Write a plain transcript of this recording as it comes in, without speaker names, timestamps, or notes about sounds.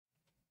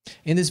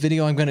In this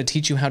video, I'm going to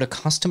teach you how to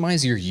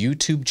customize your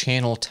YouTube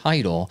channel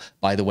title.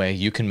 By the way,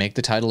 you can make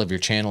the title of your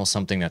channel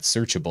something that's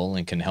searchable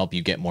and can help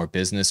you get more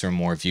business or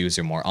more views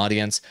or more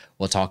audience.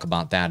 We'll talk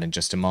about that in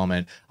just a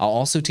moment. I'll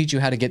also teach you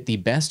how to get the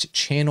best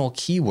channel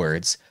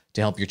keywords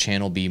to help your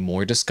channel be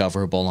more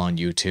discoverable on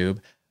YouTube.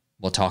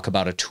 We'll talk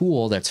about a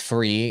tool that's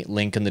free,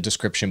 link in the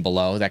description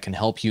below, that can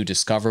help you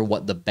discover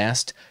what the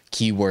best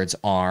keywords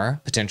are,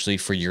 potentially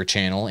for your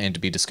channel and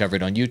to be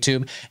discovered on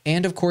YouTube.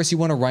 And of course, you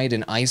want to write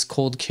an ice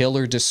cold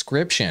killer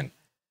description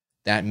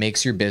that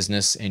makes your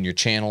business and your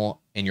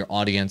channel and your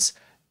audience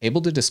able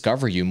to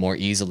discover you more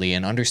easily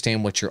and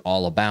understand what you're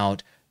all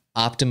about.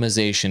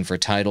 Optimization for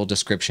title,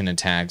 description, and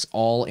tags,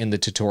 all in the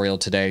tutorial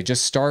today.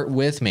 Just start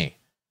with me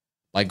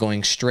by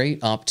going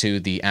straight up to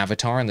the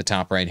avatar in the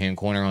top right-hand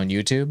corner on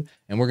YouTube,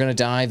 and we're going to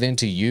dive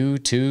into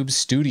YouTube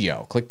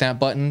Studio. Click that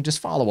button. Just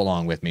follow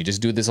along with me.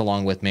 Just do this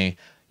along with me.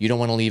 You don't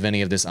want to leave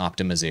any of this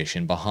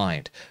optimization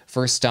behind.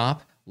 First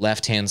stop,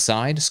 left-hand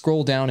side,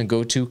 scroll down and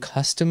go to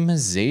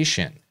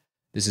Customization.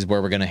 This is where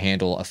we're going to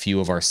handle a few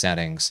of our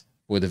settings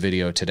for the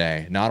video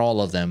today. Not all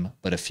of them,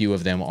 but a few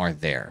of them are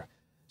there.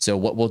 So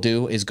what we'll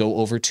do is go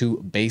over to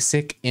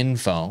Basic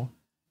Info,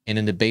 and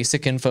in the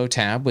Basic Info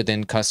tab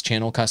within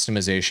Channel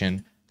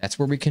Customization, that's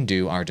where we can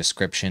do our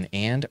description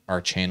and our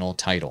channel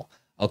title.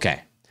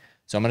 Okay,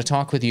 so I'm going to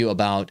talk with you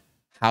about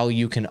how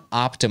you can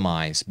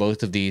optimize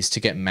both of these to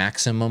get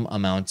maximum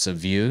amounts of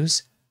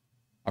views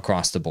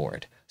across the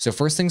board. So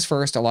first things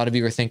first, a lot of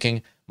you are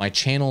thinking, my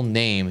channel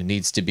name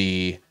needs to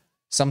be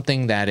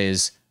something that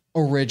is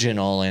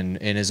original and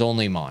is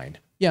only mine.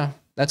 Yeah,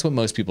 that's what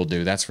most people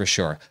do, that's for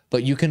sure.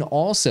 But you can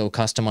also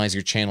customize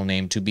your channel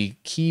name to be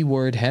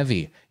keyword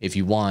heavy if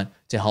you want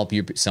to help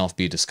yourself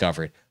be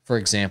discovered. For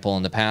example,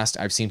 in the past,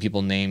 I've seen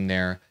people name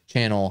their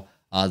channel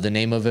the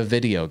name of a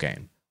video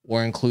game,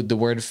 or include the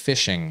word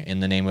fishing in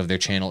the name of their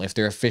channel if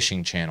they're a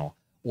fishing channel,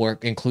 or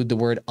include the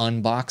word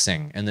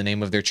unboxing in the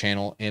name of their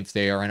channel if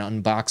they are an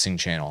unboxing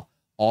channel.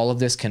 All of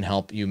this can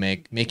help you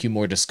make you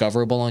more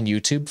discoverable on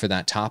YouTube for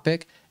that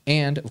topic,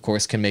 and of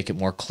course can make it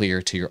more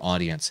clear to your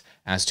audience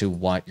as to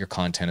what your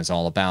content is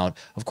all about.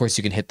 Of course,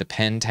 you can hit the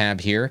pen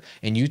tab here,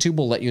 and YouTube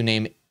will let you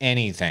name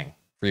anything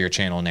for your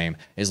channel name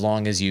as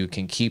long as you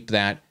can keep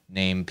that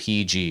name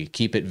PG,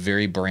 keep it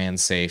very brand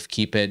safe,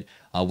 keep it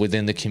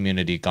within the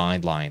community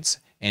guidelines,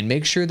 and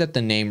make sure that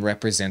the name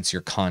represents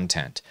your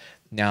content.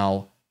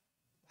 Now,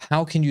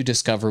 how can you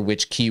discover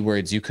which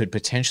keywords you could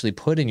potentially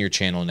put in your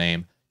channel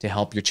name to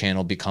help your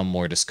channel become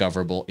more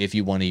discoverable if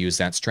you want to use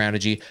that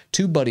strategy?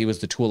 TubeBuddy was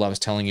the tool I was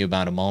telling you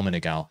about a moment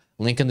ago.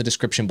 Link in the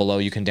description below.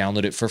 You can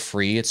download it for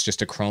free. It's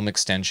just a Chrome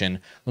extension.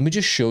 Let me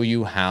just show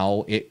you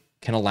how it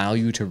can allow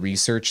you to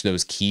research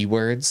those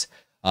keywords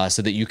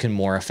so that you can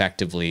more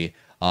effectively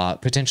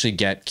potentially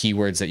get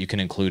keywords that you can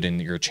include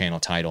in your channel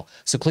title.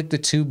 So click the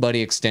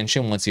TubeBuddy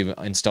extension once you've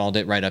installed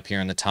it right up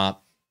here on the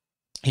top,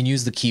 and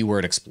use the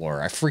Keyword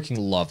Explorer. I freaking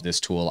love this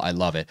tool. I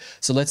love it.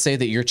 So let's say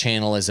that your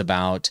channel is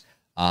about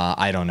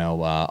I don't know,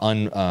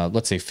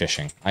 let's say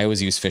fishing. I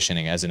always use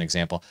fishing as an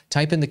example.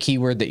 Type in the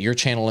keyword that your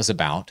channel is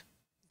about.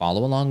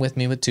 Follow along with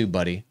me with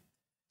TubeBuddy.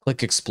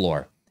 Click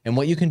Explore. And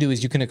what you can do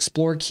is you can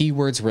explore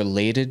keywords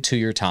related to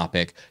your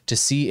topic to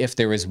see if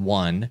there is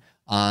one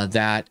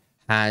that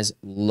has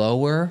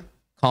lower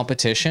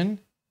competition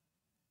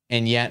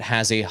and yet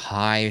has a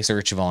high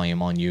search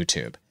volume on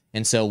YouTube.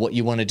 And so what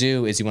you want to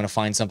do is you want to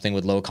find something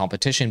with low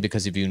competition,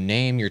 because if you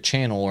name your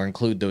channel or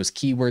include those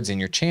keywords in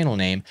your channel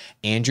name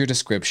and your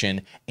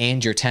description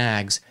and your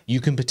tags,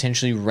 you can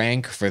potentially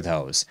rank for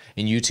those,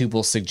 and YouTube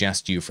will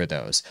suggest you for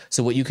those.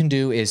 So what you can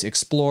do is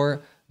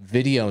explore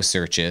video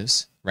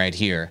searches right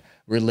here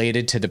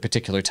related to the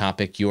particular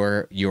topic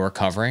you're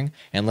covering.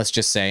 And let's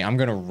just say I'm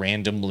going to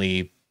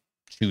randomly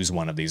choose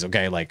one of these.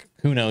 Okay, like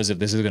who knows if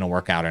this is going to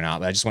work out or not,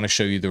 but I just want to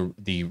show you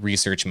the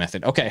research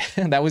method. Okay,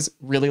 that was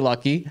really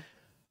lucky.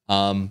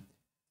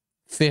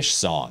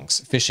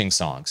 Fishing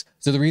songs.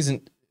 So the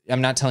reason I'm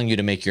not telling you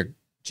to make your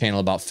channel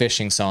about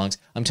fishing songs,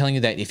 I'm telling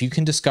you that if you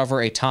can discover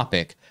a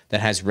topic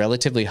that has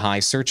relatively high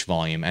search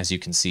volume, as you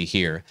can see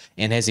here,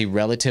 and has a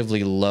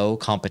relatively low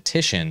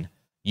competition,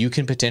 you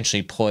can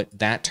potentially put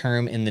that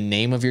term in the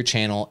name of your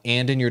channel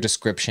and in your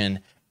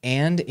description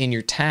and in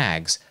your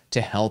tags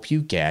to help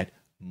you get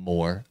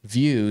more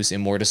views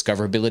and more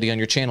discoverability on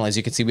your channel. As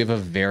you can see, we have a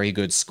very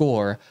good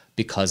score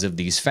because of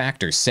these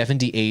factors.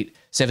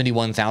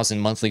 71,000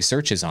 monthly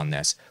searches on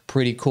this.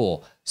 Pretty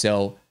cool.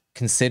 So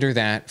consider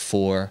that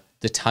for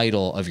the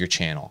title of your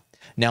channel.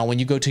 Now, when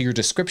you go to your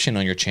description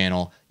on your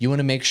channel, you want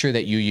to make sure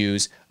that you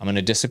use, I'm going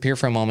to disappear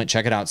for a moment.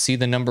 Check it out. See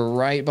the number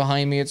right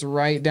behind me? It's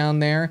right down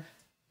there.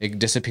 It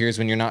disappears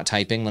when you're not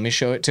typing. Let me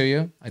show it to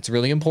you. It's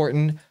really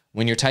important.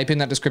 When you're typing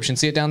that description,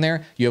 see it down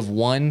there? You have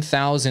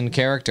 1,000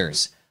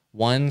 characters.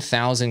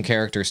 1,000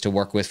 characters to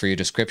work with for your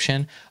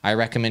description. I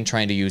recommend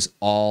trying to use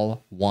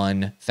all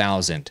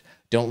 1,000.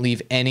 Don't leave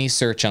any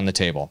search on the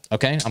table.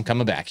 Okay, I'm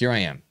coming back. Here I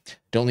am.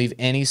 Don't leave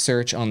any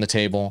search on the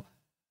table.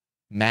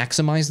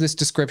 Maximize this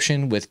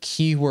description with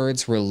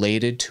keywords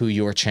related to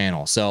your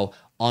channel. So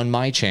on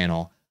my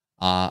channel,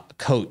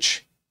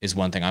 coach is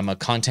one thing. I'm a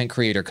content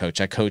creator coach.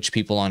 I coach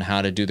people on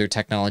how to do their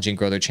technology and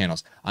grow their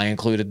channels. I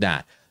included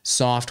that.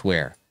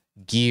 Software,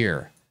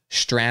 gear,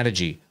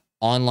 strategy,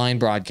 online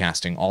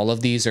broadcasting. All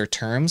of these are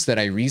terms that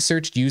I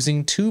researched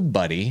using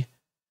TubeBuddy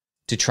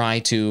to try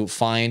to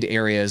find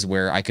areas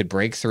where I could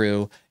break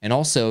through, and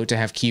also to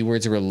have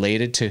keywords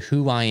related to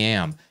who I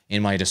am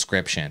in my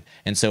description.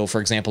 And so,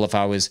 for example, if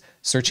I was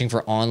searching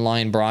for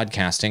online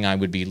broadcasting, I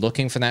would be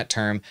looking for that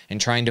term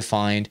and trying to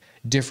find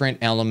different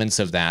elements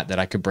of that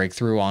I could break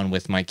through on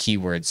with my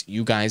keywords.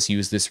 You guys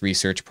use this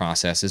research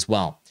process as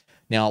well.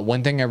 Now,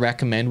 one thing I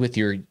recommend with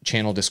your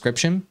channel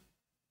description,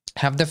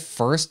 have the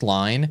first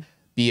line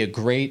be a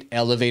great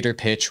elevator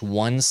pitch,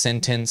 one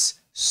sentence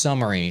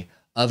summary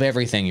of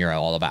everything you're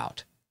all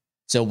about.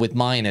 So with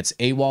mine, it's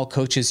Awall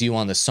coaches you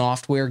on the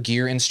software,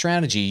 gear, and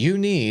strategy you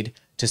need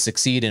to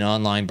succeed in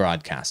online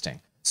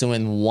broadcasting. So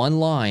in one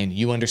line,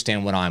 you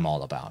understand what I'm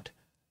all about.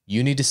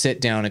 You need to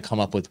sit down and come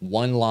up with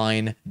one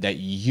line that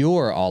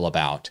you're all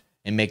about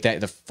and make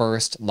that the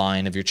first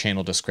line of your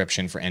channel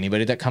description for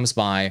anybody that comes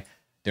by.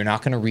 They're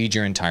not going to read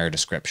your entire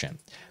description.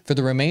 For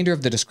the remainder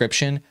of the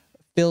description,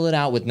 fill it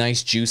out with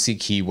nice juicy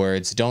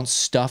keywords. Don't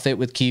stuff it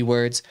with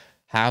keywords.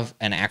 Have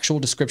an actual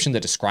description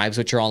that describes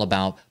what you're all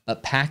about,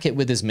 but pack it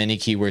with as many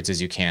keywords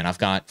as you can. I've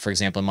got, for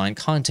example, in mind,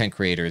 content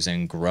creators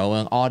and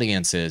growing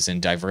audiences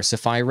and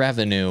diversify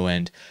revenue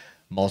and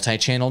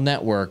multi-channel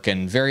network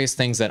and various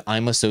things that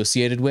I'm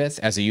associated with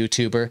as a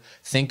YouTuber.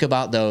 Think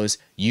about those.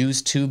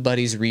 Use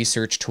TubeBuddy's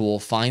research tool,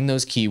 find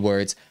those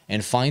keywords,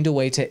 and find a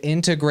way to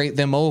integrate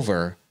them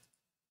over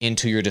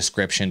into your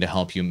description to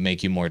help you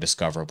make you more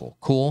discoverable.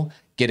 Cool.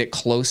 Get it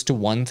close to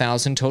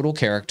 1,000 total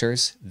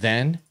characters,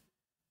 then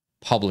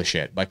publish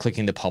it by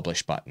clicking the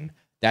publish button.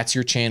 That's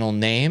your channel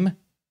name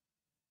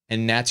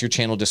and that's your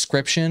channel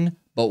description.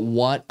 But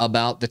what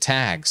about the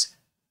tags?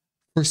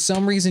 For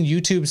some reason,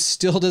 YouTube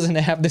still doesn't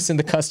have this in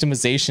the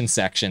customization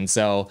section.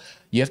 So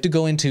you have to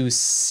go into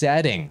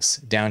settings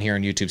down here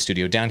in YouTube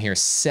Studio, down here,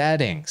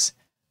 settings,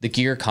 the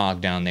gear cog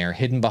down there,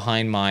 hidden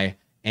behind my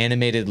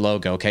animated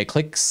logo. Okay,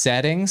 click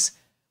settings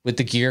with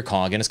the gear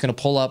cog, and it's going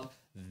to pull up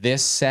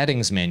this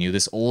settings menu,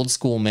 this old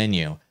school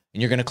menu,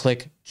 and you're going to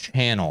click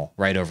channel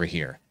right over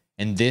here.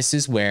 And this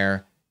is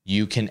where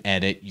you can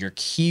edit your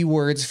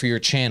keywords for your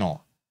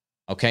channel.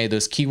 Okay,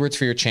 those keywords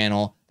for your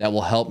channel that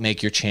will help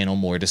make your channel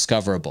more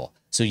discoverable.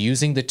 So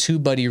using the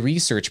TubeBuddy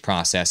research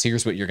process,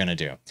 here's what you're going to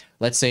do.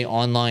 Let's say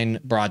online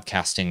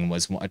broadcasting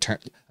was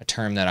a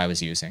term that I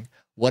was using.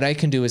 What I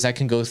can do is I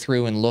can go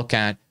through and look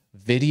at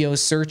video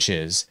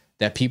searches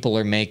that people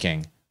are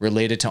making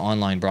related to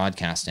online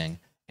broadcasting.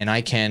 And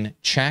I can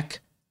check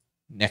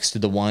next to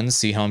the ones,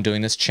 see how I'm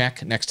doing this,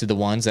 check next to the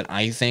ones that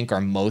I think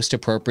are most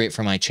appropriate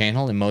for my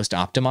channel and most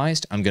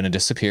optimized. I'm going to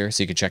disappear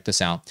so you can check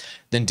this out.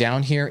 Then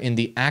down here in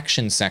the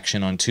action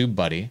section on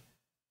TubeBuddy,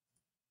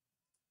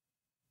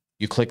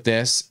 you click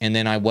this, and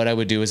then what I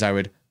would do is I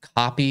would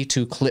copy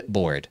to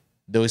clipboard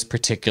those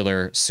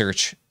particular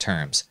search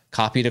terms.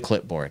 Copy to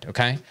clipboard,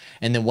 okay?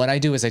 And then what I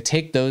do is I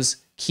take those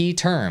key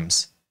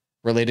terms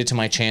related to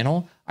my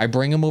channel, I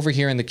bring them over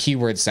here in the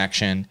keyword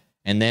section,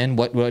 and then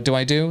what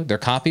do? They're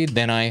copied,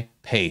 then I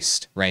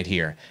paste right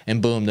here.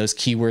 And boom, those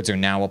keywords are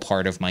now a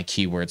part of my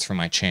keywords for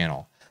my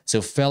channel.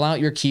 So fill out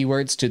your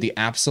keywords to the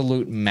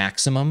absolute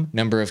maximum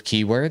number of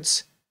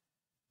keywords.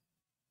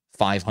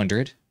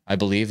 500, I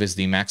believe, is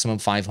the maximum.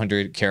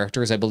 500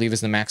 characters, I believe,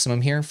 is the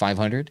maximum here,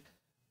 500.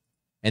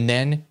 And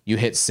then you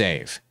hit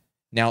save.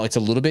 Now, it's a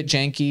little bit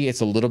janky.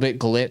 It's a little bit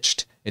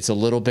glitched. It's a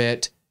little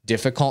bit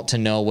difficult to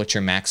know what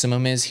your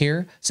maximum is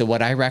here. So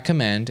what I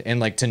recommend, and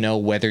like to know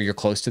whether you're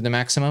close to the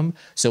maximum.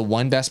 So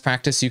one best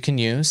practice you can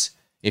use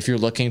if you're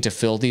looking to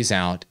fill these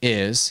out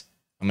is,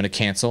 I'm going to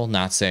cancel,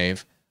 not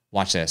save.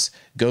 Watch this.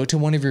 Go to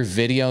one of your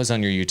videos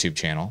on your YouTube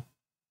channel,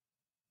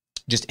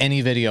 just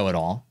any video at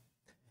all.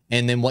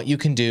 And then what you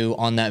can do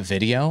on that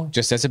video,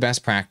 just as a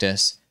best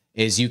practice,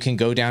 is you can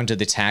go down to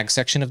the tag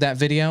section of that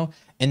video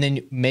and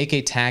then make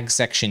a tag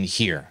section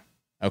here,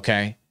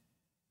 okay?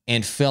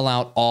 And fill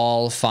out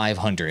all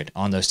 500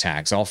 on those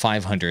tags, all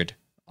 500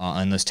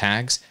 on those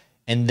tags,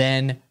 and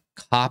then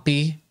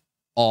copy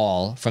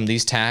all from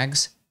these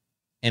tags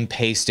and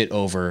paste it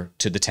over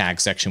to the tag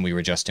section we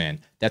were just in.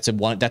 That's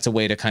a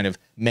way to kind of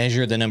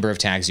measure the number of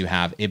tags you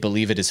have. I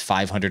believe it is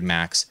 500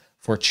 max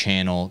for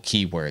channel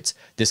keywords.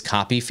 This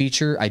copy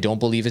feature, I don't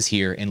believe is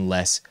here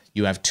unless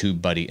you have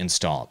TubeBuddy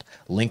installed.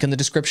 Link in the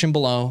description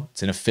below.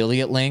 It's an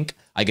affiliate link.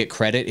 I get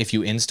credit if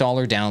you install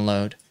or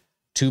download.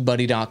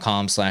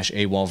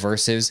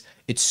 TubeBuddy.com/AwallVersus.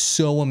 It's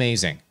so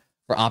amazing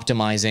for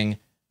optimizing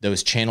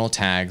those channel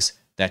tags,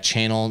 that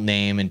channel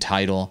name and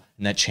title,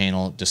 and that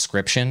channel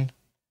description.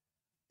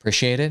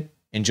 Appreciate it.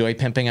 Enjoy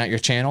pimping out your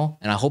channel,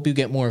 and I hope you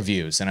get more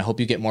views, and I hope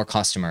you get more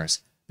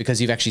customers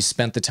because you've actually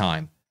spent the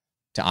time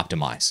to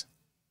optimize.